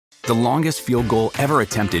The longest field goal ever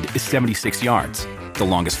attempted is 76 yards. The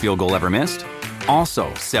longest field goal ever missed?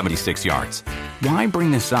 Also 76 yards. Why bring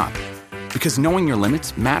this up? Because knowing your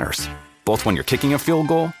limits matters, both when you're kicking a field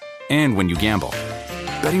goal and when you gamble.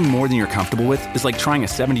 Betting more than you're comfortable with is like trying a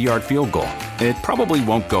 70-yard field goal. It probably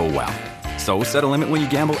won't go well. So set a limit when you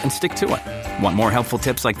gamble and stick to it. Want more helpful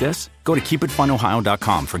tips like this? Go to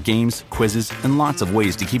keepitfunohio.com for games, quizzes, and lots of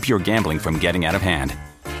ways to keep your gambling from getting out of hand.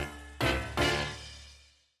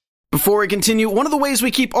 Before we continue, one of the ways we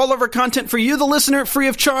keep all of our content for you, the listener, free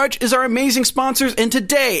of charge is our amazing sponsors, and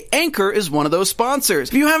today, Anchor is one of those sponsors.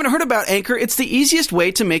 If you haven't heard about Anchor, it's the easiest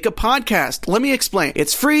way to make a podcast. Let me explain.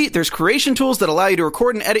 It's free, there's creation tools that allow you to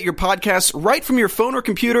record and edit your podcasts right from your phone or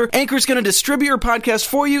computer. Anchor's going to distribute your podcast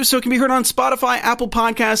for you so it can be heard on Spotify, Apple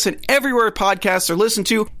Podcasts, and everywhere podcasts are listened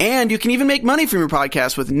to, and you can even make money from your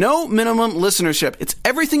podcast with no minimum listenership. It's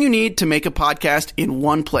everything you need to make a podcast in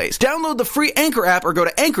one place. Download the free Anchor app or go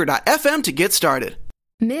to anchor.fm to get started.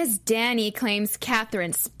 Ms. Danny claims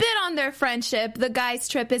Catherine spit on their friendship. The guys'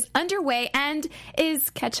 trip is underway, and is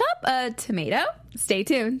ketchup a tomato? Stay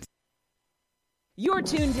tuned. You're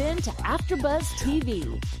tuned in to AfterBuzz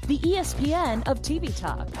TV, the ESPN of TV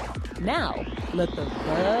talk. Now, let the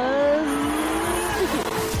buzz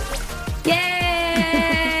begin. Yay!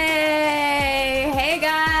 Hey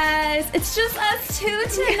guys, it's just us two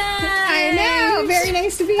tonight. I know, very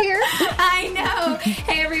nice to be here. I know.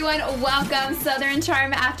 Hey everyone, welcome Southern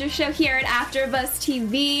Charm After Show here at AfterBuzz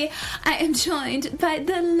TV. I am joined by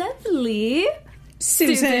the lovely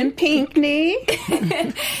Susan Pinkney.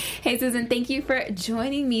 Hey Susan, thank you for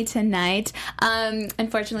joining me tonight.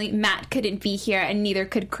 Unfortunately, Matt couldn't be here and neither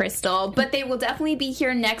could Crystal, but they will definitely be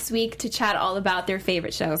here next week to chat all about their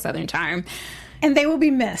favorite show, Southern Charm. And they will be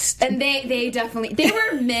missed. And they definitely, they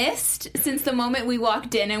were missed since the moment we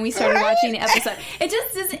walked in and we started watching the episode. It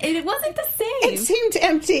just isn't, it wasn't the same. It seemed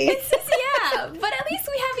empty. It's just, yeah, but at least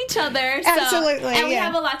we have each other. So, absolutely, and we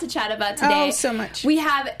have a lot to chat about today. Oh, so much. We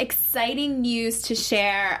have exciting news to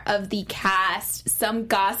share of the cast, some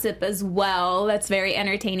gossip as well that's very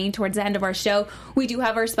entertaining towards the end of our show. We do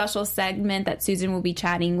have our special segment that Susan will be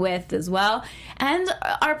chatting with as well. And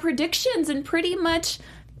our predictions, and pretty much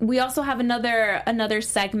we also have another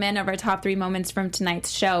segment of our top 3 moments from tonight's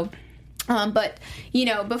show. But, you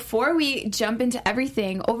know, before we jump into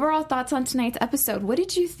everything, overall thoughts on tonight's episode. What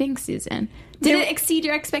did you think, Susan? Did it exceed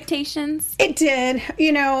your expectations? It did.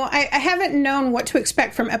 You know, I haven't known what to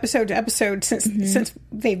expect from episode to episode since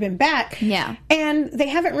they've been back. Yeah. And they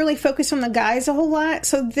haven't really focused on the guys a whole lot.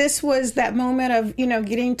 So this was that moment of, you know,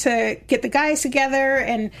 getting to get the guys together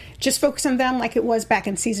and just focus on them like it was back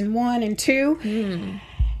in season 1 and 2.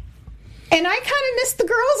 And I kind of missed the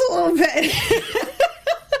girls a little bit.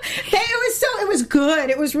 It was good.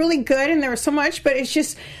 It was really good, and there was so much, but it's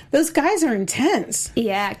just, those guys are intense.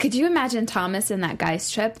 Yeah. Could you imagine Thomas in that guy's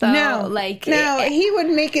trip, though? No, he would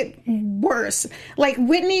make it worse. Like,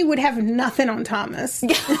 Whitney would have nothing on Thomas.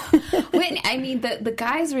 Whitney, I mean, the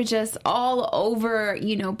guys were just all over,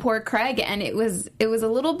 you know, poor Craig, and it was a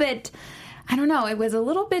little bit, I don't know, it was a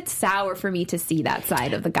little bit sour for me to see that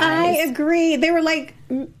side of the guys. I agree. They were like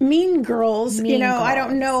mean girls, I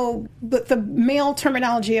don't know what the male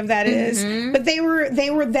terminology of that is, but they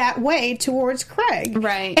were that way towards Craig.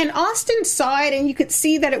 Right. And Austin saw it, and you could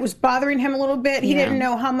see that it was bothering him a little bit. He didn't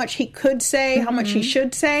know how much he could say, how much he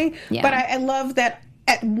should say. Yeah. But I love that.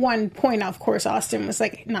 At one point, of course, Austin was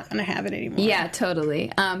like, not going to have it anymore. Yeah,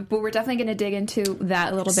 totally. But we're definitely going to dig into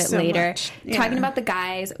that a little bit later. Yeah. Talking about the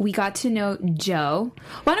guys, we got to know Joe.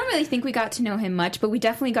 Well, I don't really think we got to know him much, but we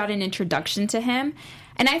definitely got an introduction to him.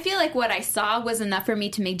 And I feel like what I saw was enough for me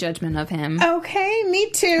to make judgment of him. Okay, me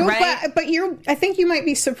too. Right? But I think you might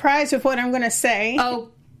be surprised with what I'm going to say. Oh,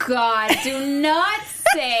 God, do not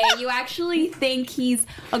say you actually think he's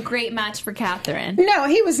a great match for Catherine. No,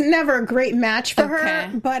 he was never a great match for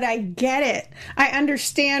her, but I get it. I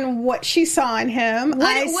understand what she saw in him.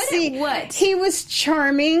 What? He was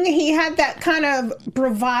charming. He had that kind of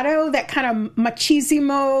bravado, that kind of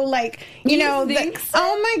machismo, like, you know. So?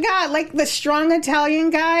 Oh my God, like the strong Italian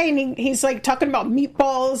guy, and he's like talking about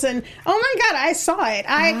meatballs, and oh my God, I saw it.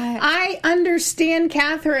 I understand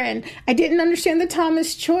Catherine. I didn't understand the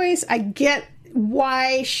Thomas choice. I get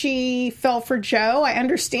why she fell for Joe. I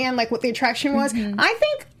understand like what the attraction was. I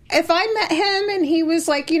think if I met him and he was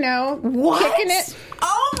like, kicking it.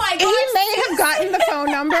 Oh my God. He may have gotten the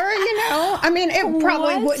phone number, I mean, it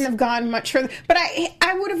probably wouldn't have gone much further. But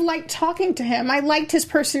I would have liked talking to him. I liked his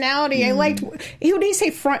personality. I liked, what did he say,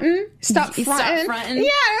 frontin'? Stop frontin'? Stop frontin'. Yeah,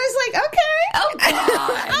 I was like, okay. Oh,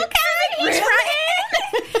 God. Okay, he's frontin'.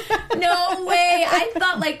 No way. I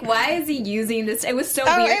thought, why is he using this? It was so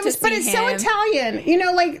weird to see but it's him. so Italian.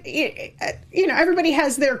 Everybody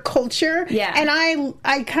has their culture. Yeah. And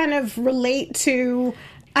I kind of relate to...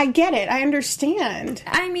 I get it. I understand.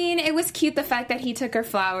 I mean, it was cute the fact that he took her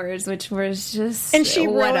flowers, which was just and she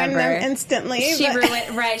whatever. ruined them instantly.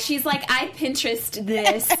 Ruined right. She's like, I Pinterest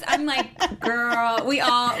this. I'm like, girl, we've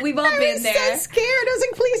all been there. I was so scared. I was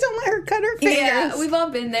like, please don't let her cut her fingers. Yeah, we've all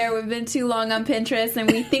been there. We've been too long on Pinterest, and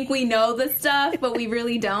we think we know the stuff, but we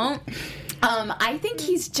really don't. I think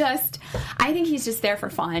he's just there for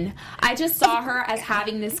fun. I just saw her as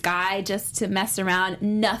having this guy just to mess around.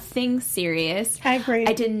 Nothing serious. I agree.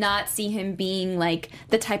 I did not see him being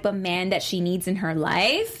the type of man that she needs in her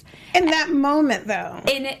life. In that moment, though.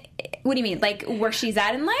 What do you mean? Where she's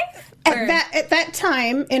at in life? At that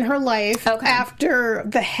time in her life, okay. After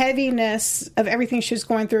the heaviness of everything she was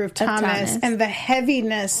going through with Thomas. And the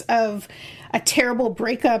heaviness of a terrible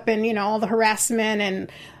breakup and, all the harassment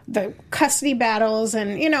and the custody battles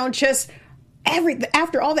and, just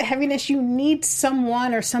after all the heaviness, you need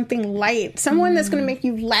someone or something light, someone that's going to make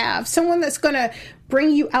you laugh, someone that's going to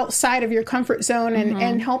bring you outside of your comfort zone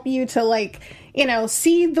and help you to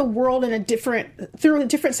see the world through a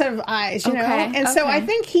different set of eyes, you know? And so I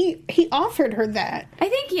think he offered her that. I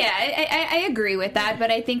think, I agree with that, but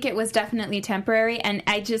I think it was definitely temporary, and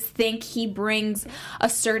I just think he brings a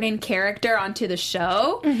certain character onto the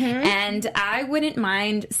show, and I wouldn't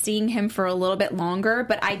mind seeing him for a little bit longer,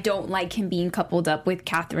 but I don't like him being coupled up with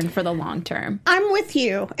Catherine for the long term. I'm with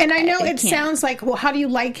you, and I know it sounds like, well, how do you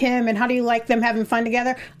like him, and how do you like them having fun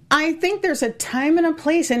together? I think there's a time and a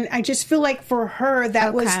place, and I just feel like for her,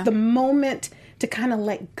 that was the moment to kind of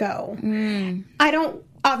let go. I don't,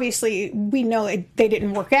 obviously, we know they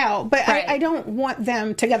didn't work out, but I don't want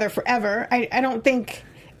them together forever. I don't think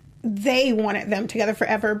they wanted them together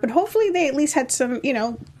forever, but hopefully they at least had some,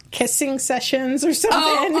 kissing sessions or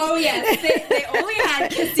something. Oh yes. They only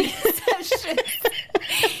had kissing sessions.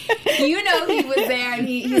 He was there, and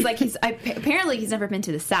apparently he's never been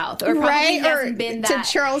to the South, or probably hasn't been to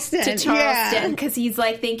Charleston, because he's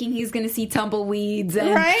thinking he's going to see tumbleweeds,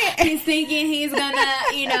 and he's thinking he's going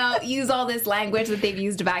to use all this language that they've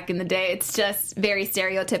used back in the day. It's just very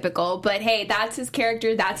stereotypical, but hey, that's his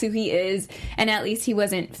character, that's who he is, and at least he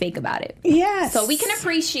wasn't fake about it. Yes. So we can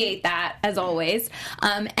appreciate that, as always,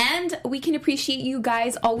 and we can appreciate you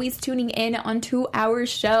guys always tuning in onto our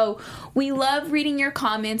show. We love reading your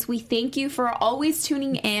comments. We thank you for always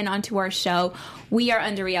tuning in onto our show. We are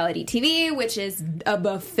Under Reality TV, which is a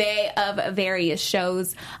buffet of various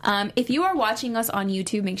shows. If you are watching us on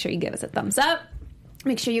YouTube, make sure you give us a thumbs up.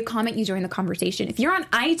 Make sure you comment, you join the conversation. If you're on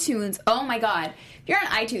iTunes, oh my God. If you're on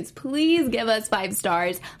iTunes, please give us 5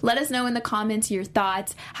 stars. Let us know in the comments your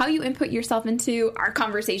thoughts, how you input yourself into our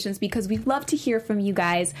conversations, because we love to hear from you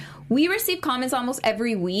guys. We receive comments almost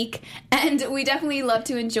every week, and we definitely love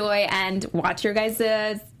to enjoy and watch your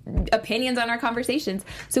guys' opinions on our conversations.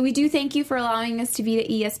 So we do thank you for allowing us to be the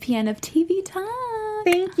ESPN of TV Talk.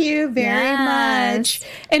 Thank you very much.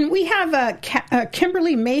 And we have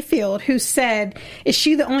Kimberly Mayfield, who said, is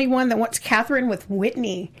she the only one that wants Catherine with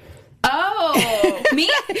Whitney? Oh, me?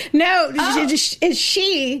 No, is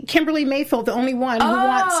she, Kimberly Mayfield, the only one who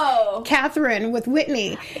wants Catherine with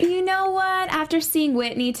Whitney? You know what? After seeing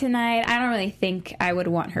Whitney tonight, I don't really think I would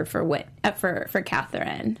want her for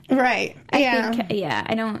Catherine. Right. I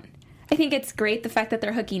think it's great the fact that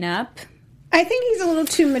they're hooking up. I think he's a little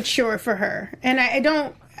too mature for her, and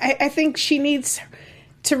I think she needs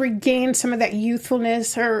to regain some of that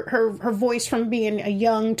youthfulness, her voice from being a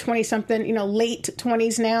young 20-something, late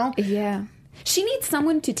 20s now. Yeah. She needs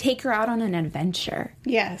someone to take her out on an adventure.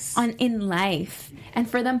 Yes. In life. And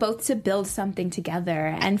for them both to build something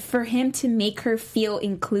together. And for him to make her feel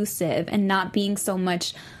inclusive and not being so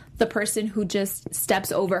much the person who just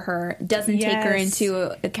steps over her, doesn't take her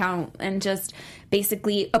into account, and just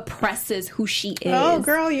basically oppresses who she is. Oh,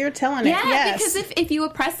 girl, you're telling it. Yeah, yes. Because if you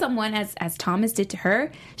oppress someone, as Thomas did to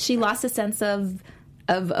her, she lost a sense of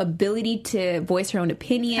ability to voice her own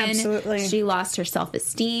opinion. Absolutely. She lost her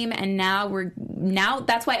self-esteem, and now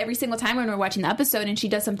that's why every single time when we're watching the episode and she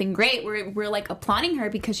does something great, we're applauding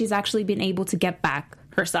her, because she's actually been able to get back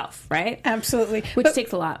herself, right? Absolutely. Which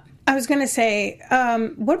takes a lot. I was going to say,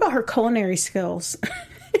 what about her culinary skills?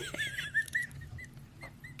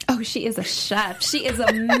 Oh, she is a chef. She is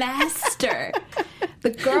a master. The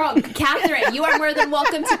girl, Catherine, you are more than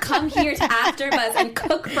welcome to come here to AfterBuzz and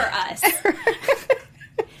cook for us.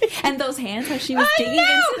 And those hands, how she was digging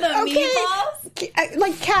into the meatballs.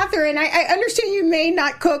 Like, Catherine, I understand you may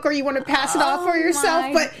not cook or you want to pass it off for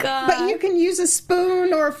yourself, but you can use a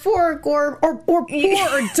spoon or a fork or pour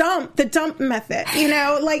or dump, the dump method,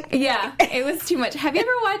 Yeah, it was too much. Have you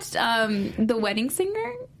ever watched The Wedding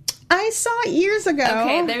Singer? I saw it years ago.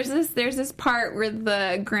 Okay, there's this part where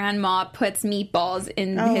the grandma puts meatballs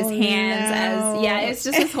in his hands it's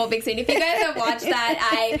just this whole big scene. If you guys have watched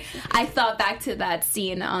that, I thought back to that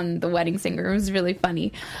scene on The Wedding Singer. It was really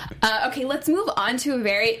funny. Okay, let's move on to a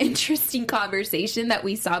very interesting conversation that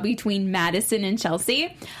we saw between Madison and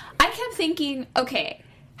Chelsea. I kept thinking, okay,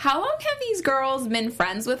 how long have these girls been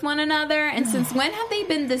friends with one another? And since when have they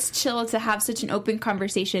been this chill to have such an open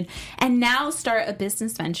conversation and now start a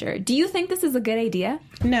business venture? Do you think this is a good idea?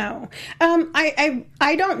 No.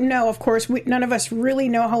 I don't know. Of course, none of us really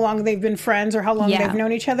know how long they've been friends or how long they've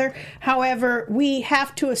known each other. However, we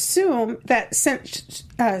have to assume that since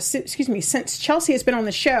Chelsea has been on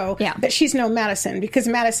the show, that she's known Madison, because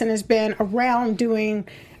Madison has been around doing...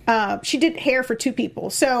 she did hair for two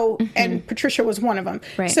people, and Patricia was one of them.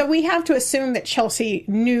 Right. So we have to assume that Chelsea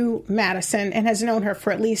knew Madison and has known her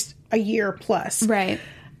for at least a year plus. Right.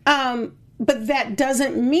 But that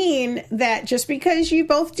doesn't mean that just because you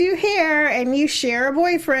both do hair and you share a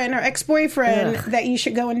boyfriend or ex-boyfriend that you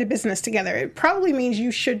should go into business together. It probably means you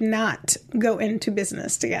should not go into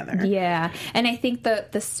business together. Yeah. And I think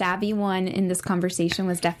the savvy one in this conversation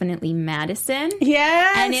was definitely Madison.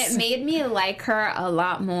 Yes. And it made me like her a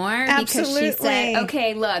lot more. Absolutely. Because she said,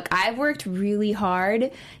 okay, look, I've worked really hard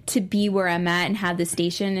to be where I'm at and have the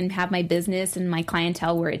station and have my business and my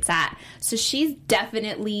clientele where it's at. So she's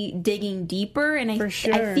definitely digging deeper, and I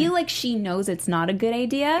feel like she knows it's not a good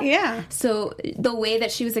idea. Yeah. So the way that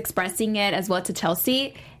she was expressing it as well to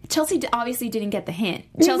Chelsea obviously didn't get the hint.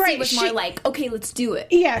 Chelsea was more like, okay, let's do it.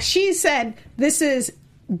 Yeah, she said, this is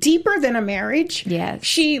deeper than a marriage. Yes.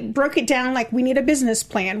 She broke it down like, we need a business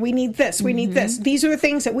plan. We need this. We need this. These are the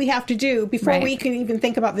things that we have to do before we can even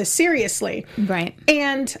think about this seriously. Right.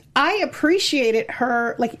 And I appreciated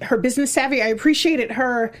her, like, her business savvy. I appreciated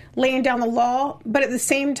her laying down the law. But at the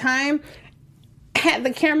same time, had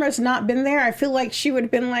the cameras not been there, I feel like she would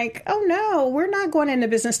have been like, oh no, we're not going into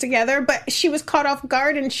business together. But she was caught off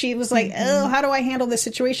guard and she was like, oh, how do I handle this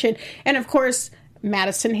situation? And of course,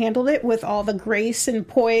 Madison handled it with all the grace and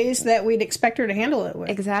poise that we'd expect her to handle it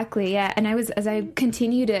with. Exactly, yeah. And as I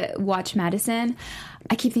continue to watch Madison,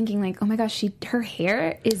 I keep thinking, like, oh my gosh, her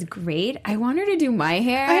hair is great. I want her to do my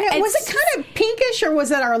hair. I know. Was it kind of pinkish, or was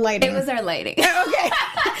that our lighting? It was our lighting. Okay. I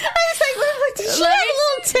was like, did she have a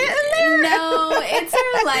little tint in there? No, it's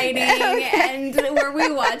her lighting. Okay. And where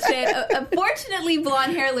we watch it, unfortunately,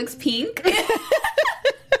 blonde hair looks pink.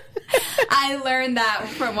 I learned that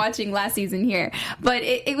from watching last season here. But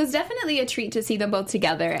it was definitely a treat to see them both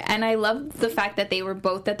together. And I love the fact that they were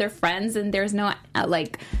both, that they're friends and there's no,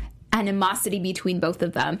 animosity between both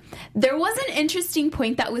of them. There was an interesting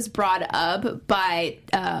point that was brought up by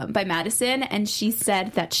Madison, and she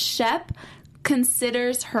said that Shep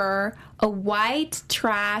considers her a white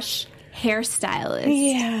trash hairstylist.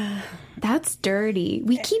 Yeah. That's dirty.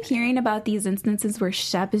 We keep hearing about these instances where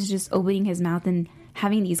Shep is just opening his mouth and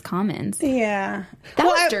having these comments. Yeah. That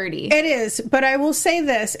was dirty. It is. But I will say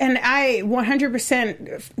this, and I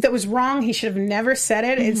 100%, that was wrong. He should have never said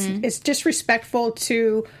it. It's disrespectful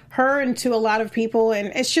to her and to a lot of people,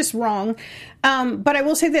 and it's just wrong. But I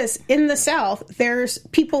will say this, in the South, there's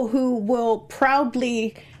people who will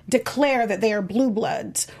proudly declare that they are blue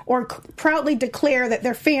bloods, or proudly declare that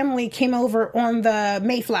their family came over on the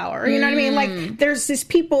Mayflower. You know what I mean? Like, there's these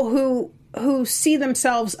people who see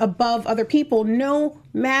themselves above other people, no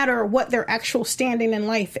matter what their actual standing in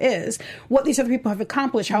life is, what these other people have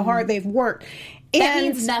accomplished, how hard they've worked. That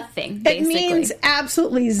means nothing, basically. It means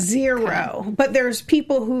absolutely zero. Okay. But there's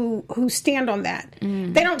people who stand on that.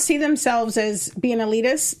 They don't see themselves as being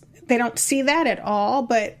elitist. They don't see that at all,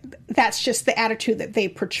 but that's just the attitude that they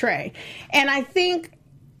portray. And I think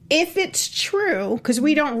if it's true, because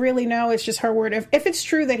we don't really know, it's just her word. If it's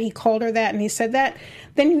true that he called her that and he said that,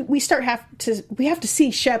 then we have to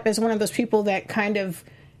see Shep as one of those people that kind of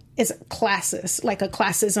is classist, like a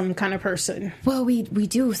classism kind of person. Well, we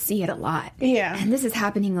do see it a lot. Yeah. And this is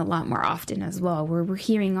happening a lot more often as well, where we're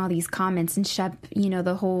hearing all these comments, and Shep,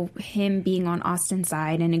 the whole him being on Austin's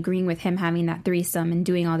side and agreeing with him having that threesome and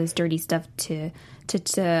doing all this dirty stuff to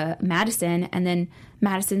Madison, and then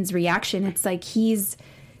Madison's reaction, it's like he's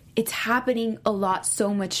it's happening a lot,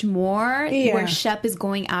 so much more, where Shep is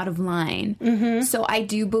going out of line. Mm-hmm. So I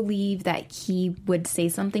do believe that he would say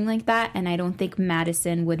something like that, and I don't think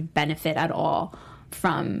Madison would benefit at all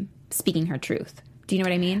from speaking her truth. Do you know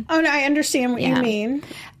what I mean? Oh, no, I understand what you mean.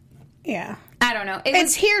 Yeah. I don't know.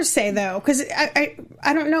 It's hearsay, though, because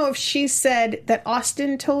I don't know if she said that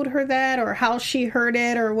Austin told her that or how she heard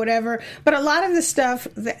it or whatever. But a lot of the stuff,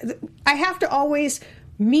 I have to always,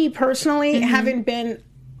 me personally, having been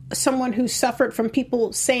someone who suffered from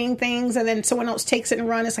people saying things and then someone else takes it and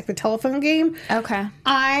runs, it's like the telephone game. Okay.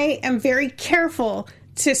 I am very careful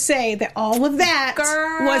to say that all of that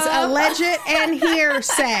was alleged and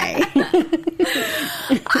hearsay.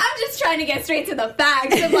 I'm just trying to get straight to the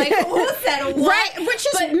facts of like who said what. Right, which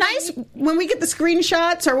is nice when we get the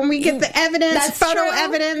screenshots or when we get the evidence, photo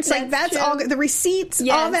evidence, that's all good. The receipts,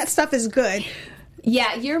 all that stuff is good.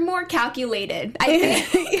 Yeah, you're more calculated. I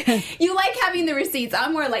think you like having the receipts.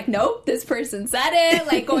 I'm more like, nope, this person said it,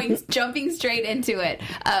 like jumping straight into it.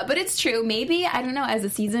 But it's true. Maybe, I don't know, as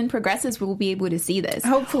the season progresses, we'll be able to see this.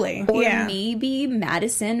 Hopefully. Or maybe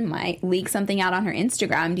Madison might leak something out on her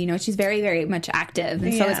Instagram. You know, she's very, very much active.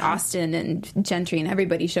 And so is Austin and Gentry and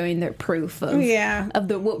everybody showing their proof of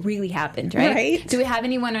what really happened, right? Do we have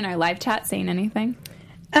anyone in our live chat saying anything?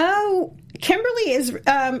 Oh, Kimberly is,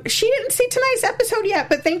 she didn't see tonight's episode yet,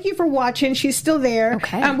 but thank you for watching. She's still there.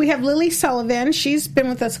 Okay. We have Lily Sullivan. She's been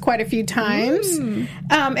with us quite a few times.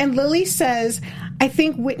 And Lily says, I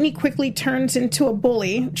think Whitney quickly turns into a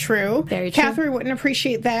bully. True. Very true. Catherine wouldn't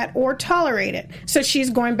appreciate that or tolerate it. So she's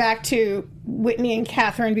going back to Whitney and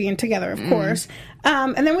Catherine being together, of course.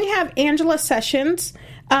 And then we have Angela Sessions.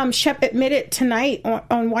 Shep admitted tonight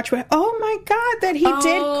on Watch What. Oh my God, that he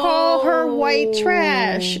did call her white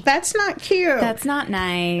trash. That's not cute. That's not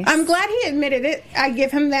nice. I'm glad he admitted it. I give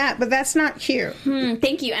him that, but that's not cute.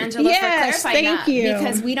 Thank you, Angela, for clarifying that. Thank you.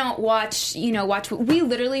 Because we don't watch. We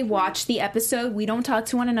literally watch the episode. We don't talk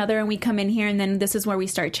to one another, and we come in here, and then this is where we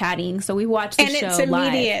start chatting. So we watch the show and it's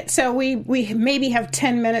immediate. Live. So we maybe have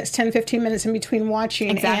 10 minutes, 10, 15 minutes in between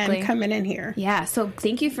watching and coming in here. Yeah. So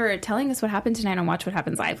thank you for telling us what happened tonight on Watch What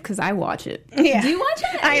Happens Live, because I watch it. Yeah. Do you watch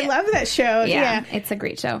it? I love that show. Yeah. It's a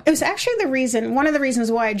great show. It was actually one of the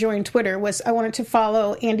reasons why I joined Twitter was I wanted to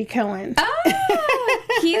follow Andy Cohen.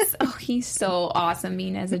 He's so awesome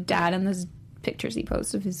being as a dad and those pictures he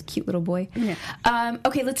posts of his cute little boy. Yeah.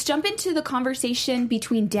 Okay, let's jump into the conversation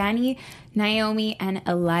between Danny, Naomi, and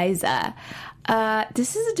Eliza.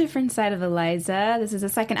 This is a different side of Eliza. This is the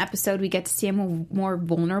second episode. We get to see a more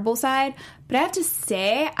vulnerable side. But I have to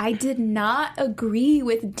say, I did not agree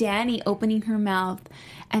with Danny opening her mouth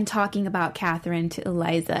and talking about Catherine to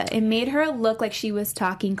Eliza. It made her look like she was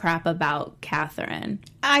talking crap about Catherine.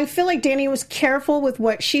 I feel like Danny was careful with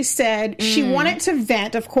what she said. She wanted to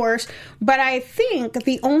vent, of course. But I think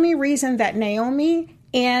the only reason that Naomi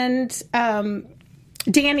and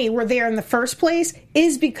Danny were there in the first place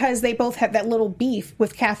is because they both had that little beef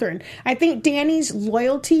with Catherine. I think Danny's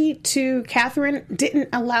loyalty to Catherine didn't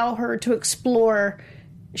allow her to explore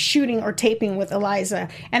shooting or taping with Eliza.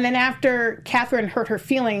 And then after Catherine hurt her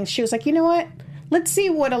feelings, she was like, you know what? Let's see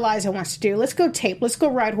what Eliza wants to do. Let's go tape. Let's go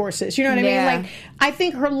ride horses. You know what I mean? Like, I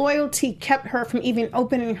think her loyalty kept her from even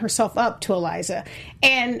opening herself up to Eliza.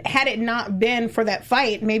 And had it not been for that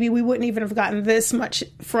fight, maybe we wouldn't even have gotten this much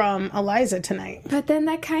from Eliza tonight. But then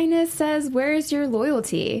that kind of says, where's your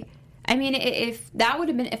loyalty? I mean, if I would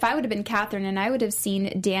have been Catherine and I would have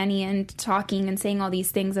seen Danny and talking and saying all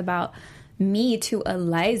these things about me to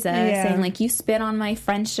Eliza, saying like, you spit on my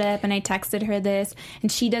friendship, and I texted her this,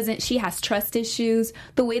 and she has trust issues.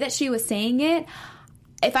 The way that she was saying it,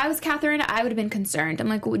 if I was Catherine, I would have been concerned. I'm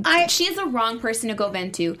like, she's the wrong person to go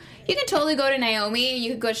vent to. You could totally go to Naomi, you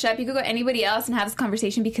could go to Shep, you could go to anybody else and have this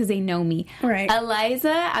conversation because they know me. Right. Eliza,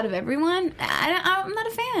 out of everyone, I'm not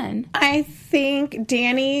a fan. I think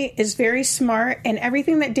Danny is very smart, and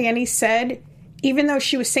everything that Danny said, even though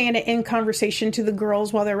she was saying it in conversation to the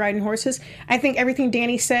girls while they're riding horses, I think everything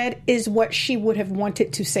Danny said is what she would have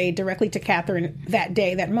wanted to say directly to Catherine that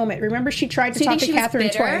day, that moment. Remember, she tried to talk to Catherine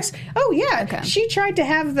twice. Oh, yeah. Okay. She tried to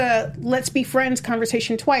have the let's be friends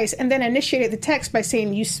conversation twice and then initiated the text by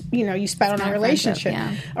saying, you spat on our relationship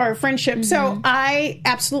or friendship. Mm-hmm. So I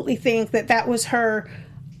absolutely think that was her,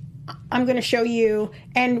 I'm going to show you.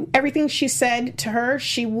 And everything she said to her,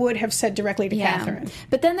 she would have said directly to Catherine.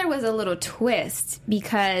 But then there was a little twist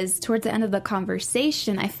because towards the end of the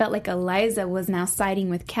conversation, I felt like Eliza was now siding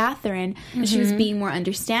with Catherine. And she was being more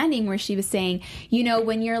understanding, where she was saying,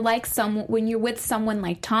 when you're with someone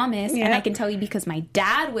like Thomas, and I can tell you because my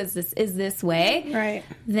dad is this way, right?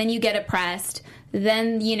 Then you get oppressed.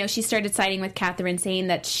 Then, she started siding with Catherine, saying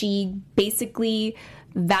that she basically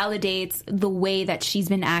validates the way that she's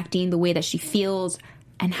been acting, the way that she feels,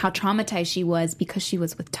 and how traumatized she was because she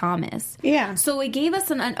was with Thomas. Yeah. So it gave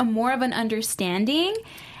us a more of an understanding.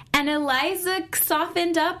 And Eliza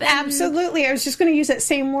softened up. And absolutely. I was just going to use that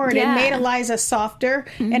same word. Yeah. It made Eliza softer,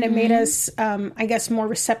 and it made us, I guess, more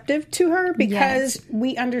receptive to her because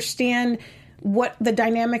we understand what the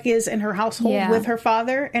dynamic is in her household with her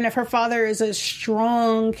father. And if her father is a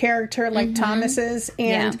strong character like Thomas is,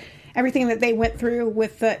 and everything that they went through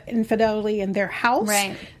with the infidelity in their house.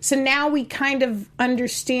 Right. So now we kind of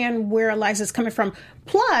understand where Eliza's coming from.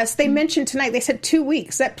 Plus, they mentioned tonight, they said 2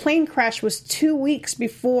 weeks. That plane crash was 2 weeks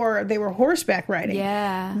before they were horseback riding.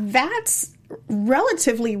 Yeah. That's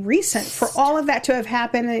relatively recent for all of that to have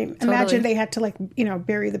happened. And imagine they had to,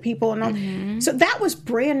 bury the people and all. So that was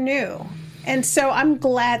brand new. And so I'm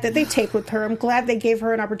glad that they taped with her. I'm glad they gave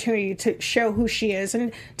her an opportunity to show who she is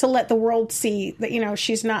and to let the world see that,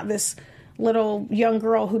 she's not this little young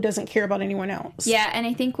girl who doesn't care about anyone else. Yeah, and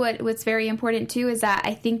I think what's very important, too, is that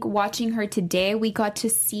I think watching her today, we got to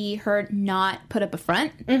see her not put up a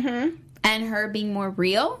front. And her being more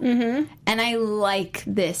real. And I like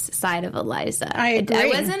this side of Eliza. I agree. I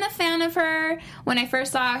wasn't a fan of her when I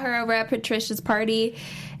first saw her over at Patricia's party,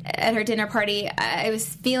 at her dinner party. I was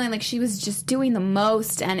feeling like she was just doing the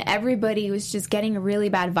most, and everybody was just getting a really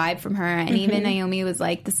bad vibe from her. And even Naomi was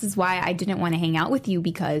like, this is why I didn't want to hang out with you,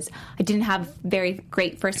 because I didn't have a very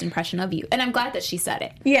great first impression of you. And I'm glad that she said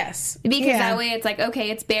it. Yes. Because that way it's like,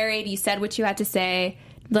 okay, it's buried. You said what you had to say.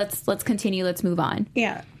 Let's continue. Let's move on.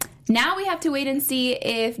 Yeah. Now we have to wait and see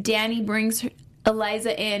if Dani brings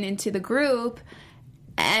Eliza into the group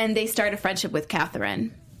and they start a friendship with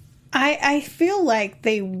Catherine. I feel like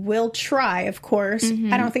they will try, of course.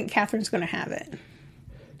 I don't think Catherine's going to have it.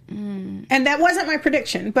 And that wasn't my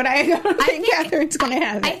prediction, but I don't think Catherine's going to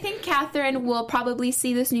have it. I think Catherine will probably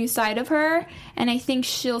see this new side of her, and I think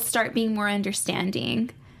she'll start being more understanding.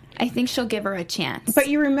 I think she'll give her a chance. But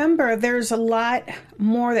you remember, there's a lot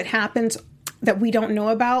more that happens that we don't know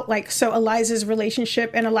about, so Eliza's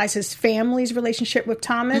relationship and Eliza's family's relationship with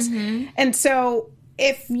Thomas. And so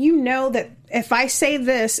if you know that if I say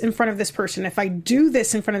this in front of this person, if I do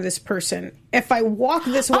this in front of this person, if I walk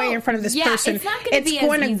this way in front of this person, it's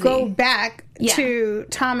going to go back to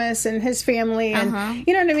Thomas and his family. And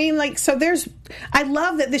you know what I mean? So I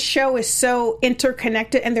love that this show is so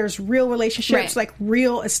interconnected and there's real relationships,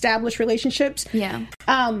 real established relationships. Yeah.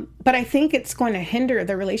 But I think it's going to hinder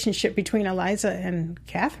the relationship between Eliza and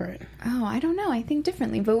Catherine. Oh, I don't know. I think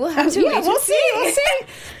differently, but we'll have to wait. We'll see.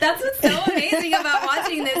 That's what's so amazing about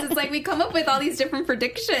watching this. It's like we come up with all these different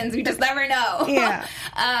predictions. We just never know. Yeah.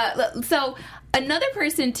 So another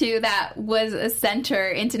person, too, that was a center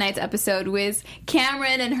in tonight's episode was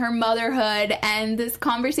Cameron and her motherhood and this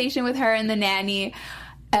conversation with her and the nanny.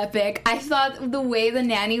 Epic. I thought the way the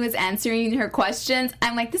nanny was answering her questions,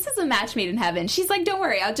 I'm like, this is a match made in heaven. She's like, don't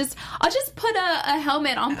worry, I'll just put a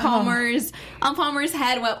helmet on Palmer's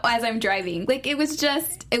head as I'm driving. It was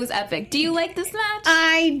epic. Do you like this match?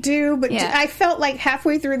 I do, but I felt like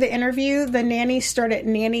halfway through the interview, the nanny started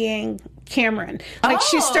nannying Cameron.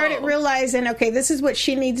 She started realizing, okay, this is what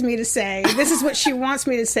she needs me to say. This is what she wants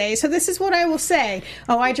me to say. So this is what I will say.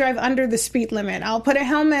 Oh, I drive under the speed limit. I'll put a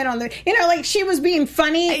helmet on the... she was being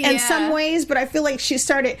funny in some ways, but I feel like she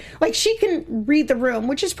started... she can read the room,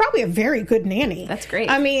 which is probably a very good nanny. That's great.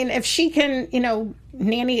 I mean, if she can,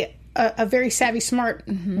 nanny a very savvy, smart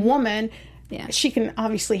woman... Yeah. She can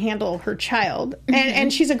obviously handle her child.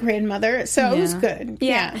 And she's a grandmother, so it was good.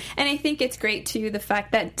 Yeah. And I think it's great, too, the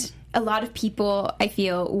fact that a lot of people, I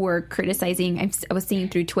feel, were criticizing, I was seeing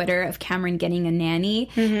through Twitter, of Cameron getting a nanny.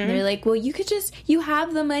 And they're like, well, you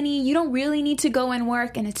have the money, you don't really need to go and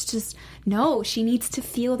work. And it's just, no, she needs to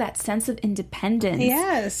feel that sense of independence.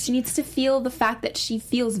 Yes. She needs to feel the fact that she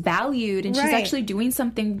feels valued and she's actually doing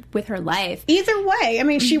something with her life. Either way, I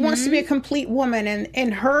mean, she wants to be a complete woman, and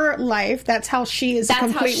in her life, that's how she is a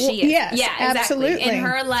complete woman. Yes, yeah, absolutely. Exactly. In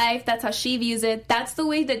her life, that's how she views it. That's the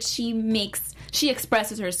way that she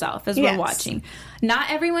expresses herself as we're watching.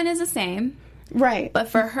 Not everyone is the same. Right. But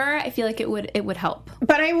for her, I feel like it would help.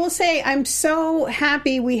 But I will say, I'm so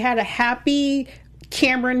happy we had a happy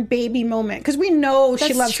Cameron baby moment, because we know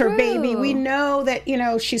she loves her baby. We know that,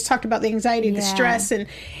 she's talked about the anxiety, the stress,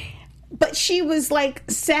 but she was like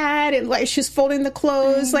sad and like she's folding the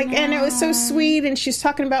clothes, like, and it was so sweet. And she's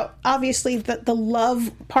talking about obviously the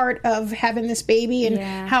love part of having this baby and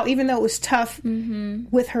how even though it was tough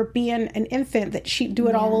with her being an infant, that she'd do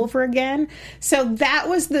it all over again. So that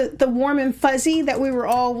was the warm and fuzzy that we were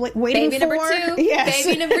all like, waiting Baby for. number 2. Yes.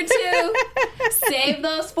 Baby number 2. Save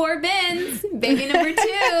those 4 bins. Baby number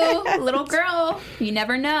 2. Little girl. You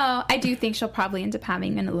never know. I do think she'll probably end up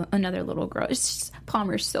having another little girl. It's just,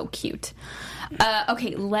 Palmer's so cute.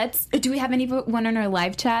 Okay, do we have anyone on our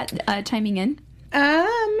live chat chiming in?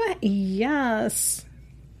 Yes.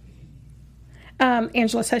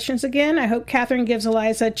 Angela Sessions again. I hope Catherine gives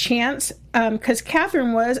Eliza a chance because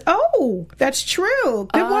Catherine was. Oh, that's true.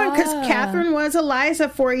 Good one, because Catherine was Eliza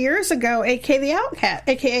 4 years ago, aka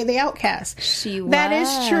the Outcast. She was. That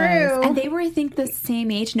is true. And they were, I think, the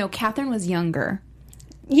same age. No, Catherine was younger.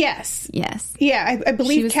 Yes. Yes. Yeah, I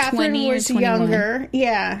believe Catherine was younger.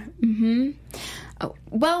 Yeah. Mm-hmm. Oh,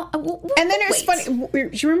 well, and then it was funny. Do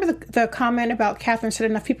you remember the comment about Catherine said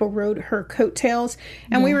enough people rode her coattails?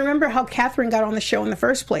 And we remember how Catherine got on the show in the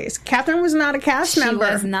first place. Catherine was not a cast member.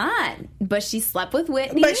 She was not, but she slept with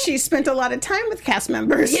Whitney. But she spent a lot of time with cast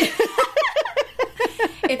members. Yeah.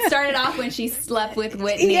 It started off when she slept with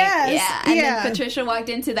Whitney. Yes. Yeah. And then Patricia walked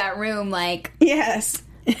into that room like... Yes.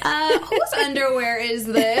 Whose underwear is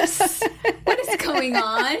this? What is going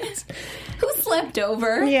on? Who slept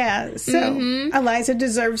over? Yeah, so Eliza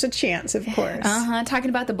deserves a chance, of course. Talking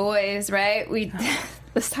about the boys, right?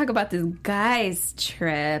 Let's talk about this guys'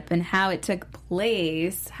 trip and how it took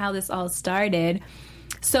place, how this all started.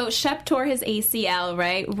 So Shep tore his ACL,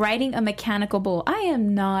 right? Riding a mechanical bull. I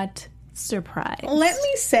am not surprised. Let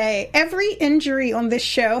me say, every injury on this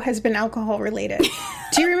show has been alcohol related.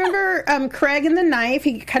 Do you remember Craig and the knife?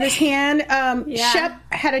 He cut his hand. Shep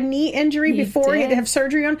had a knee injury before he had to have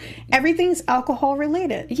surgery on. Everything's alcohol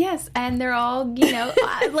related. Yes, and they're all,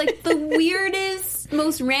 like the weirdest,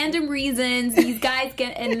 most random reasons these guys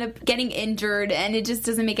end up getting injured, and it just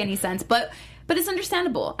doesn't make any sense. But it's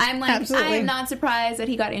understandable. I'm like, Absolutely. I am not surprised that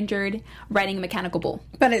he got injured riding a mechanical bull.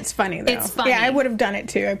 But it's funny, though. It's funny. Yeah, I would have done it,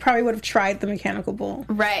 too. I probably would have tried the mechanical bull.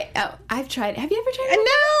 Right. Oh, I've tried. Have you ever tried it?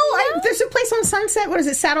 No. There's a place on Sunset. What is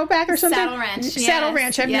it, Saddleback or something? Saddle Ranch. Saddle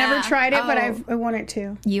Ranch. I've never tried it, but I wanted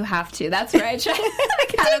to. You have to. That's where I tried the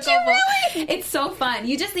mechanical bull. Really? It's so fun.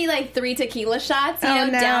 You just need like 3 tequila shots,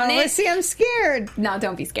 down it. See, I'm scared. No,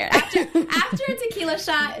 don't be scared. After a tequila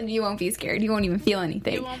shot, you won't be scared. You won't even feel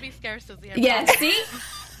anything. You won't be scared, Susie. Yeah, see?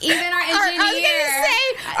 Even our engineer. I was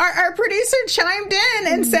going to say, our producer chimed in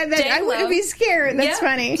and said that J-Lo. I wouldn't be scared. That's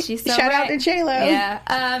funny. She's so Shout out to J-Lo.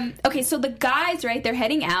 Yeah. Okay, so the guys, right, they're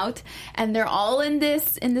heading out, and they're all in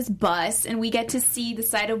this bus, and we get to see the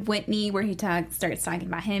side of Whitney where he starts talking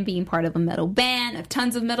about him being part of a metal band, of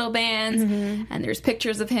tons of metal bands, and there's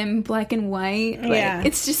pictures of him black and white. Like,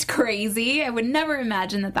 it's just crazy. I would never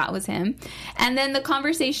imagine that was him. And then the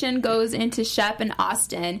conversation goes into Shep and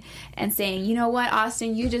Austin and saying, you know what,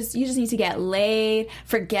 Austin, you just need to get laid.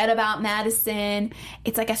 Forget about Madison.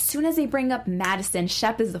 It's like as soon as they bring up Madison,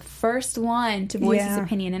 Shep is the first one to voice his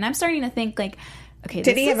opinion. And I'm starting to think like, okay,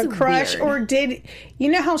 did he have a crush weird. or did you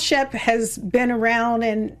know how Shep has been around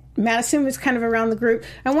and Madison was kind of around the group?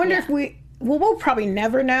 I wonder if we'll probably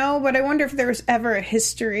never know, but I wonder if there was ever a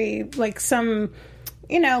history, like some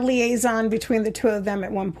liaison between the two of them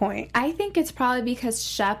at one point. I think it's probably because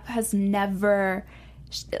Shep has never,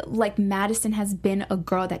 like Madison has been a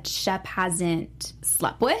girl that Shep hasn't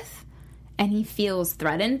slept with, and he feels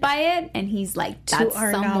threatened by it, and he's like, that's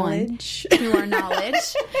someone to our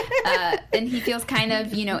knowledge. And he feels kind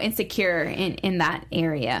of, insecure in that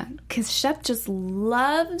area, because Shep just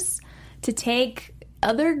loves to take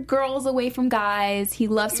other girls away from guys. He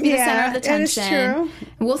loves to be the center of attention. That is true.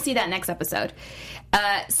 We'll see that next episode.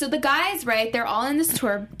 So the guys, right, they're all in this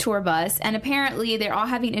tour bus, and apparently they're all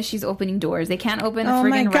having issues opening doors. They can't open the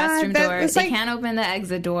friggin' restroom door. They can't open the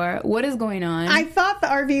exit door. What is going on? I thought the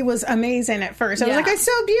RV was amazing at first. I was like, it's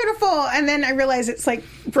so beautiful. And then I realized it's like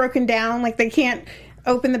broken down. Like they can't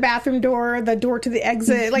open the bathroom door, the door to the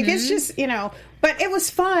exit. Like it's just, but it was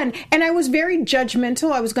fun. And I was very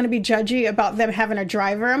judgmental. I was going to be judgy about them having a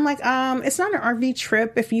driver. I'm like, it's not an RV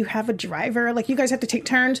trip if you have a driver. Like, you guys have to take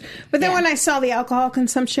turns. But then when I saw the alcohol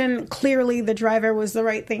consumption, clearly the driver was the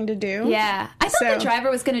right thing to do. Yeah. I thought the driver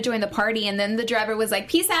was going to join the party, and then the driver was like,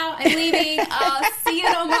 peace out, I'm leaving. I'll see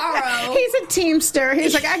you tomorrow. He's a teamster.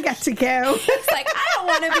 He's like, I got to go. He's like, I don't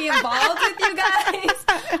want to be involved with you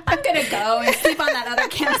guys. I'm going to go and sleep on that other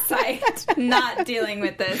campsite. Not dealing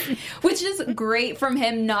with this. Which is great from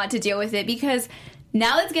him not to deal with it, because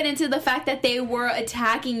Now let's get into the fact that they were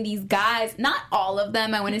attacking these guys. Not all of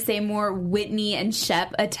them. I want to say more Whitney and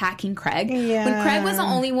Shep attacking Craig. Yeah. When Craig was the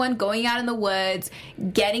only one going out in the woods,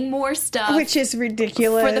 getting more stuff. Which is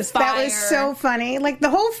ridiculous. For the fire. That was so funny. Like, the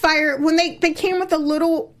whole fire, when they came with a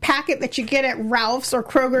little packet that you get at Ralph's or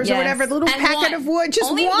Kroger's or whatever, the little And packet of wood, just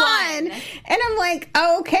Only one. And I'm like,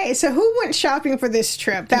 oh, okay, so who went shopping for this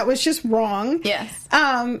trip? That was just wrong. Yes.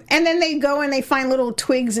 And then they go and they find little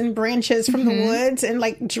twigs and branches from the woods and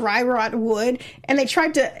like dry rot wood, and they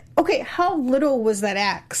tried to, okay, how little was that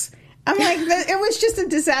axe? I'm like, it was just a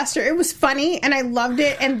disaster. It was funny and I loved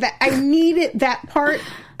it, and I needed that part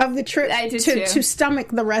of the trip to stomach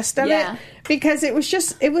the rest of it, because it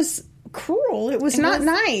was cruel. It was not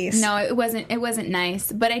nice. No, it wasn't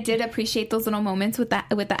nice. But I did appreciate those little moments with the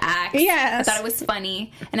axe. Yes. I thought it was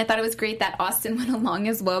funny, and I thought it was great that Austin went along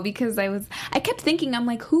as well, because I kept thinking, I'm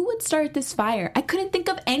like, who would start this fire? I couldn't think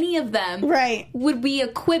of any of them. Right. Would be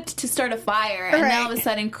equipped to start a fire, and then all of a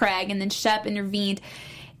sudden Craig and then Shep intervened.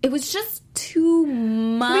 It was just too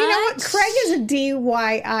much. Well, you know what? Craig is a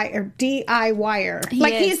DIYer.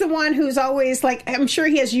 He's the one who's always like, I'm sure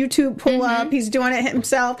he has YouTube pull up. He's doing it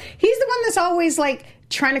himself. He's the one that's always like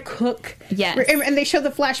trying to cook. Yes. And they show the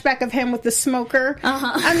flashback of him with the smoker.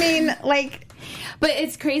 I mean, like... But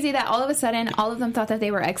it's crazy that all of a sudden, all of them thought that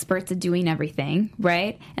they were experts at doing everything,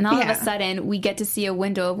 right? And all of a sudden, we get to see a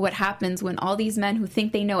window of what happens when all these men who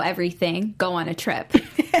think they know everything go on a trip.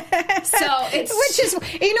 So it's... Which is...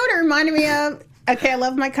 You know what it reminded me of? Okay, I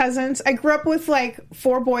love my cousins. I grew up with, like,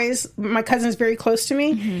 4 boys. My cousin's very close to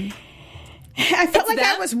me. I felt like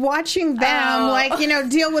I was watching them, like, you know,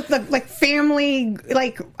 deal with the like family,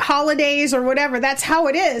 like holidays or whatever. That's how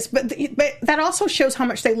it is. But that also shows how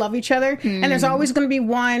much they love each other. And there's always going to be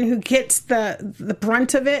one who gets the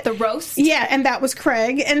brunt of it, the roast. Yeah, and that was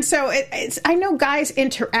Craig. And so it's I know guys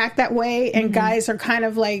interact that way, and guys are kind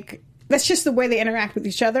of like, that's just the way they interact with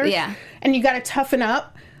each other. Yeah, and you got to toughen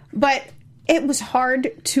up, but. It was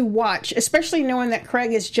hard to watch, especially knowing that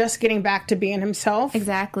Craig is just getting back to being himself.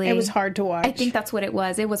 Exactly. It was hard to watch. I think that's what it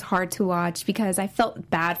was. It was hard to watch because I felt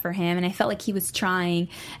bad for him, and I felt like he was trying,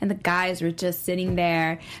 and the guys were just sitting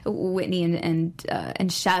there, Whitney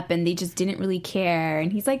and Shep, and they just didn't really care.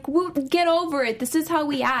 And he's like, well, get over it. This is how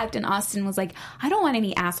we act. And Austin was like, I don't want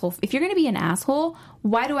any asshole. If you're going to be an asshole,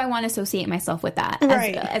 why do I want to associate myself with that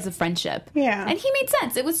as a friendship? Yeah. And he made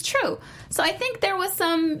sense. It was true. So I think there was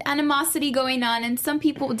some animosity going on, and some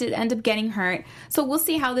people did end up getting hurt. So we'll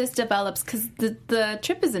see how this develops, because the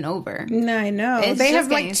trip isn't over. No, I know. They have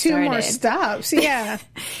like 2 more stops. Yeah.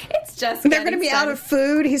 It's just they're going to be out of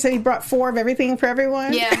food. He said he brought 4 of everything for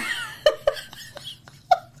everyone. Yeah.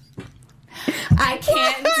 I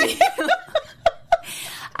can't deal.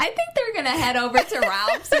 I think they're going to head over to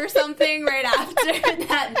Ralph's or something right after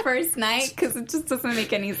that first night, because it just doesn't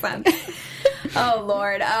make any sense. Oh,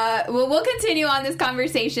 Lord. Well, we'll continue on this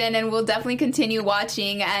conversation, and we'll definitely continue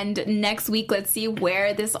watching. And next week, let's see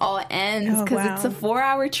where this all ends, because it's a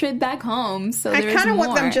 4-hour trip back home. So I kind of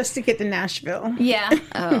want them just to get to Nashville. Yeah.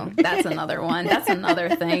 Oh, that's another one. That's another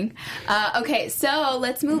thing. Okay, so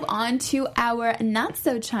let's move on to our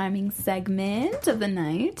not-so-charming segment of the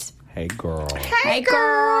night. Hey, girl. Hey,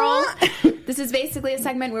 girl. This is basically a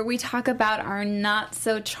segment where we talk about our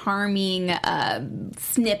not-so-charming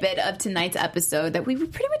snippet of tonight's episode that we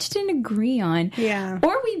pretty much didn't agree on. Yeah.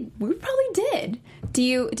 Or we probably did. Do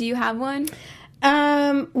you have one?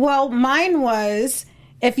 Well, mine was,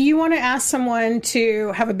 if you want to ask someone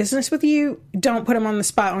to have a business with you, don't put them on the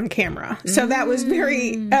spot on camera. So that was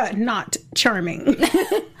very not charming.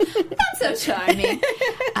 Not so charming.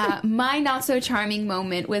 My not so charming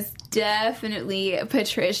moment was definitely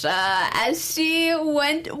Patricia, as she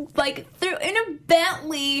went like through in a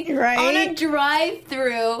Bentley on a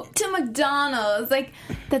drive-through to McDonald's. Like,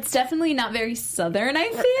 that's definitely not very Southern, I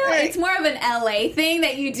feel. It's more of an LA thing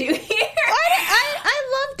that you do here.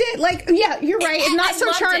 I loved it. Like, yeah, you're right. Not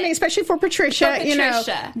so charming, especially for Patricia, you know.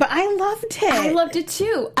 But I loved it. I loved it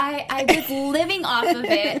too. I was living off of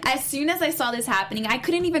it. As soon as I saw this happening, I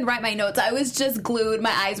couldn't even write my notes. I was just glued.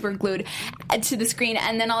 My eyes were glued to the screen.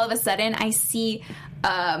 And then all of a sudden, I see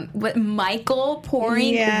Michael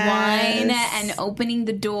pouring wine and opening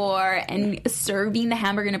the door and serving the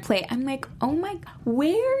hamburger in a plate. I'm like, oh my,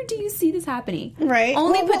 where do you see this happening? Right.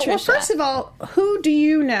 Only Patricia. Well, first of all, who do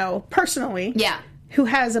you know personally? Yeah. Who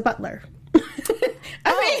has a butler?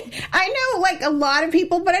 I mean, I know like a lot of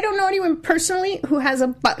people, but I don't know anyone personally who has a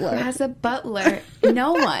butler. Who has a butler?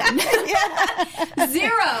 No one.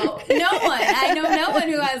 Zero. No one. I know no one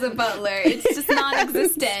who has a butler. It's just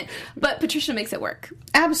non-existent. But Patricia makes it work.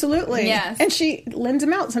 Absolutely. Yes. And she lends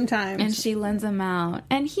him out sometimes. And she lends him out.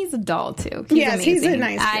 And he's a doll, too. He's a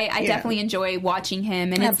nice I guy. definitely enjoy watching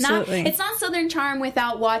him. And Absolutely. it's not Southern Charm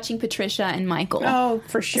without watching Patricia and Michael. Oh,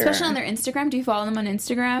 for sure. Especially on their Instagram. Do you follow them on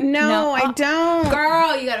Instagram? No, I don't.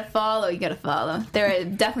 Girl, you gotta follow. They're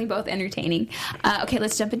definitely both entertaining. Okay,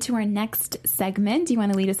 let's jump into our next segment. Do you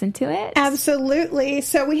want to lead us into it? Absolutely.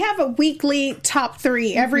 So we have a weekly top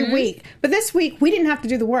 3 every week. But this week, we didn't have to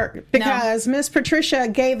do the work because Miss Patricia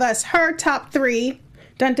gave us her top 3.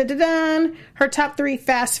 Dun, dun, dun, dun. Her top 3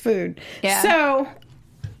 fast food. Yeah. So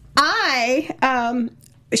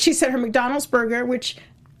she said her McDonald's burger, which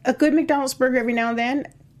a good McDonald's burger every now and then,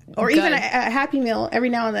 or Good. even a Happy Meal every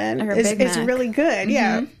now and then Or a is Big Mac. really good.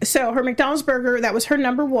 Yeah. So her McDonald's burger, that was her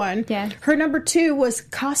number 1. Yeah. Her number 2 was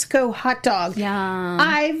Costco hot dog. Yum.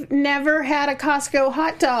 I've never had a Costco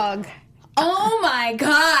hot dog. Oh my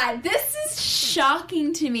god, this is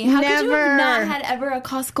shocking to me. How could you have Never. not had ever a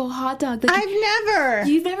Costco hot dog? Like, I've never.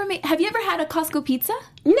 you've never made. Have you ever had a Costco pizza?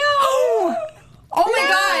 No. Oh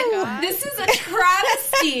my No. god, this is a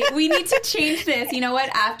travesty. We need to change this. You know what?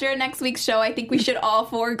 After next week's show, I think we should all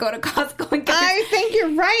 4 go to Costco and get I think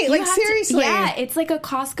you're right. Like, You have seriously. yeah, it's like a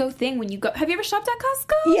Costco thing when you go. Have you ever shopped at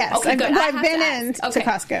Costco? Yes. Okay, good. I I've have been to in ask. to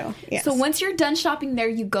Costco. Yes. So once you're done shopping there,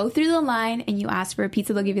 you go through the line and you ask for a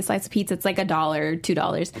pizza. They'll give you a slice of pizza. It's like $1 or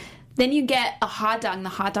 $2. Then you get a hot dog, and the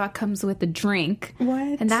hot dog comes with a drink.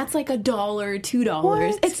 What? And that's like $1 or $2.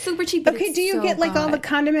 What? It's super cheap. But Okay, it's do you so get like all the good.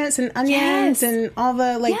 condiments and onions Yes. and all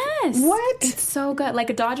the like? Yes. What? It's so good. Like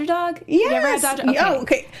a Dodger dog? Yes. You ever had Dodger? Okay. Oh,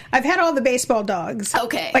 okay. I've had all the baseball dogs.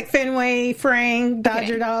 Okay. Like Fenway, Frank,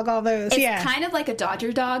 Dodger Okay. dog, all those. It's yeah. kind of like a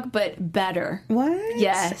Dodger dog, but better. What?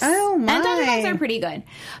 Yes. Oh my. And Dodger dogs are pretty good.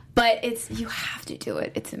 But you have to do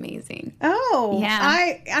it. It's amazing. Oh.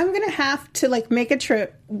 Yeah. I'm gonna have to like make a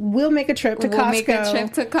trip. We'll make a trip to Costco. We'll make a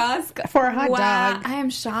trip to Costco. for a hot wow, dog. I am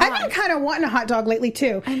shocked. I've been kind of wanting a hot dog lately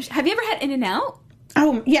too. Have you ever had In-N-Out?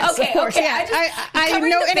 Oh yes, Okay, of course. okay, Yeah, I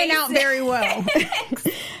covering know the In-N-Out basics. very well.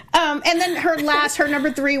 And then her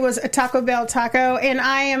number 3 was a Taco Bell taco, and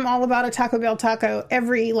I am all about a Taco Bell taco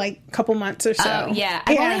every like couple months or so. Oh, yeah.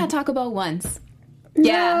 I've only had Taco Bell once.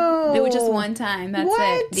 Yeah. No. It was just one time. That's What?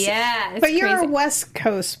 it. Yeah. It's But you're crazy. a West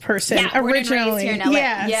Coast person Yeah, born and raised originally. here in LA.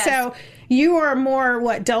 Yeah. Yes. So you are more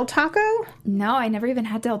Del Taco? No, I never even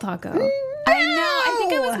had Del Taco. I know. I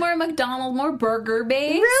think it was more McDonald's, more burger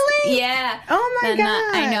based. Really? Yeah. Oh my I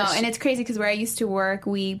know. gosh. And it's crazy because where I used to work,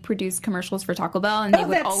 we produced commercials for Taco Bell, and they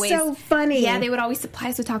would that's always so funny. Yeah, they would always supply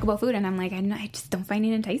us with Taco Bell food, and I'm like, I just don't find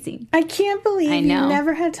it enticing. I can't believe I know. you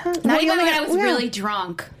never had taco. Not even when I was really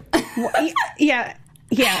drunk. Yeah.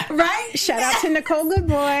 Yeah. Right? Shout out to Nicole Goodboy.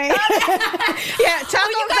 Yeah, Taco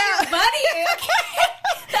You got your Bell. buddy.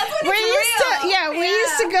 That's when We it's real. we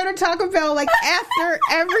used to go to Taco Bell like after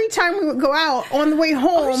every time we would go out on the way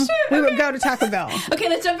home. shit, we would okay. go to Taco Bell. Okay,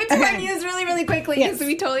 let's jump into our Okay. news really, really quickly because Yes.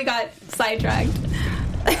 we totally got sidetracked.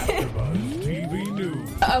 TV News.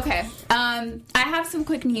 Okay, I have some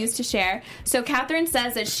quick news to share. So Catherine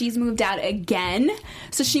says that she's moved out again.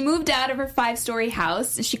 So she moved out of her 5-story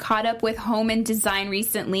house. She caught up with Home and Design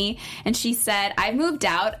recently, and she said, "I moved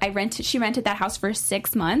out. She rented that house for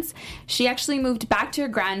 6 months. She actually moved back to her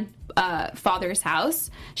grandfather's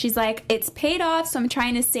house. She's like, it's paid off, so I'm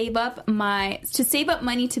trying to save up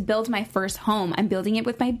money to build my first home. I'm building it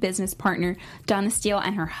with my business partner, Donna Steele,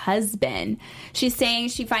 and her husband. She's saying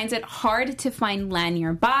she finds it hard to find land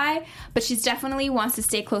nearby, but she definitely wants to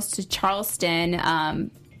stay close to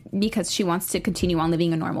Charleston because she wants to continue on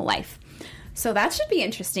living a normal life. So that should be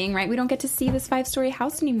interesting, right? We don't get to see this 5-story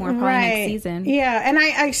house anymore probably next season. Yeah, and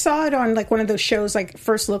I saw it on like one of those shows, like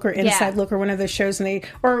First Look or Inside Look or one of those shows, and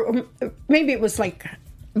or maybe it was like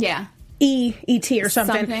Yeah. ET or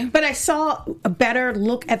something. But I saw a better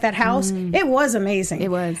look at that house. It was amazing.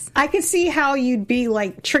 It was. I could see how you'd be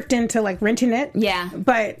like tricked into like renting it. Yeah.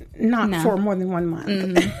 But not for more than 1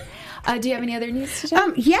 month. Do you have any other news to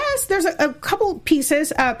share? Yes, there's a couple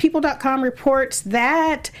pieces. People.com reports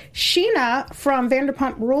that Sheena from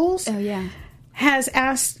Vanderpump Rules has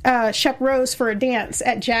asked Shep Rose for a dance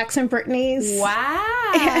at Jackson Brittany's. Wow.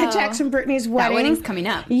 At Jackson Brittany's wedding. That wedding's coming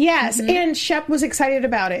up. Yes, and Shep was excited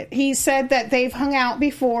about it. He said that they've hung out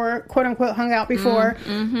before, quote unquote, hung out before.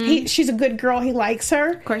 She's a good girl. He likes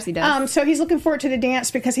her. Of course he does. So he's looking forward to the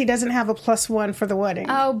dance because he doesn't have a +1 for the wedding.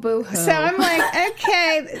 Oh, boo-hoo. So I'm like,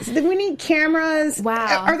 okay, we need cameras.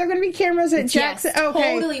 Wow. Are there going to be cameras at Jackson? Yes,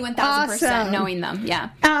 Okay. totally 1,000% Awesome. knowing them. Yeah.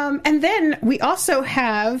 And then we also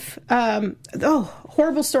have,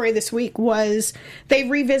 horrible story this week was they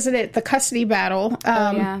revisited the custody battle.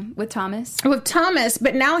 With Thomas. With Thomas,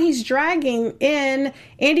 but now he's dragging in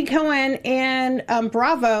Andy Cohen and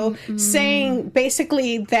Bravo, saying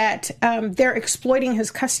basically that they're exploiting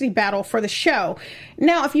his custody battle for the show.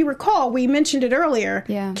 Now, if you recall, we mentioned it earlier.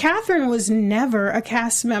 Yeah. Catherine was never a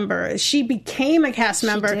cast member. She became a cast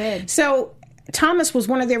member. Did. So Thomas was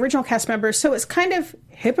one of the original cast members, so it's kind of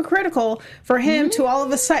hypocritical for him to all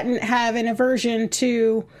of a sudden have an aversion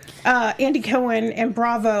to Andy Cohen and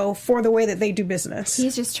Bravo for the way that they do business.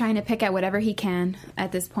 He's just trying to pick at whatever he can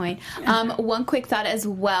at this point. One quick thought as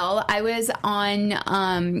well. I was on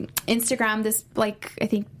Instagram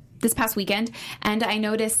this past weekend, and I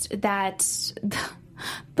noticed that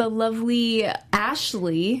the lovely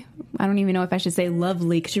Ashley, I don't even know if I should say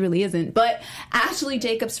lovely because she really isn't, but Ashley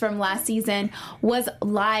Jacobs from last season was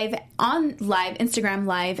Instagram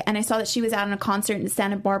live, and I saw that she was out on a concert in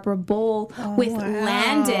Santa Barbara Bowl with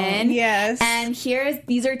Landon. Yes. And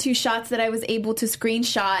these are two shots that I was able to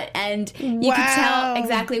screenshot, and you could tell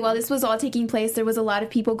exactly while this was all taking place, there was a lot of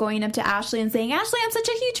people going up to Ashley and saying, Ashley, I'm such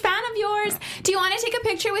a huge fan of yours. Do you want to take a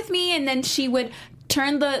picture with me? And then she would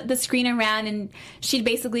turn the screen around and she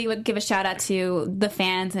basically would give a shout out to the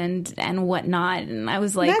fans and whatnot. And I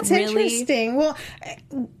was like, that's really interesting. Well,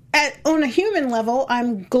 on a human level,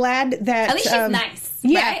 I'm glad that at least she's nice.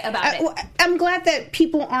 Right, about it. I'm glad that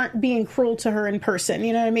people aren't being cruel to her in person,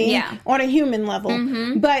 you know what I mean? Yeah. On a human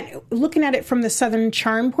level. But looking at it from the Southern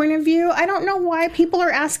Charm point of view, I don't know why people are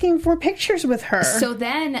asking for pictures with her. So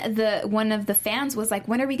then one of the fans was like,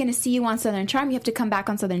 when are we going to see you on Southern Charm? You have to come back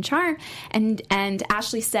on Southern Charm. And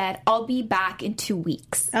Ashley said, I'll be back in 2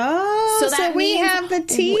 weeks. Oh, so we have the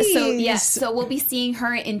tease. So we'll be seeing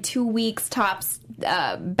her in 2 weeks tops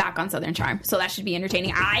back on Southern Charm. So that should be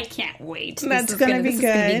entertaining. I can't wait. That's going to be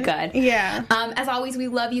good. Yeah. As always, we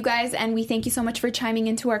love you guys, and we thank you so much for chiming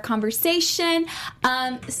into our conversation.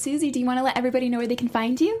 Susie, do you want to let everybody know where they can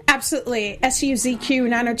find you? Absolutely. SUZQ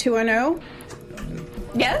 90210.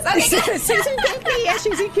 Yes? Okay. Susan Pinkney,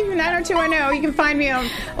 SUZQ 90210. You can find me on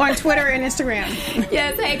Twitter and Instagram.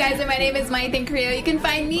 Yes. Hey, guys. And my name is Maite Creo. You can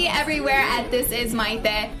find me everywhere at This Is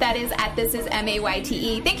Maite. That is at This Is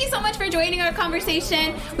MAYTE. Thank you so much for joining our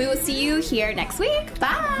conversation. We will see you here next week.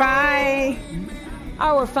 Bye. Bye.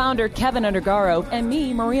 Our founder, Kevin Undergaro, and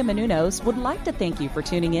me, Maria Menounos, would like to thank you for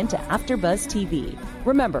tuning in to AfterBuzz TV.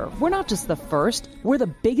 Remember, we're not just the first, we're the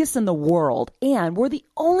biggest in the world, and we're the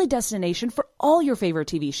only destination for all your favorite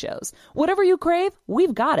TV shows. Whatever you crave,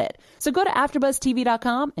 we've got it. So go to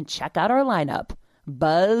AfterBuzzTV.com and check out our lineup.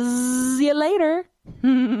 Buzz you later.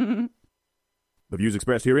 The views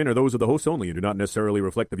expressed herein are those of the hosts only and do not necessarily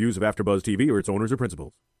reflect the views of AfterBuzz TV or its owners or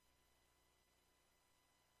principals.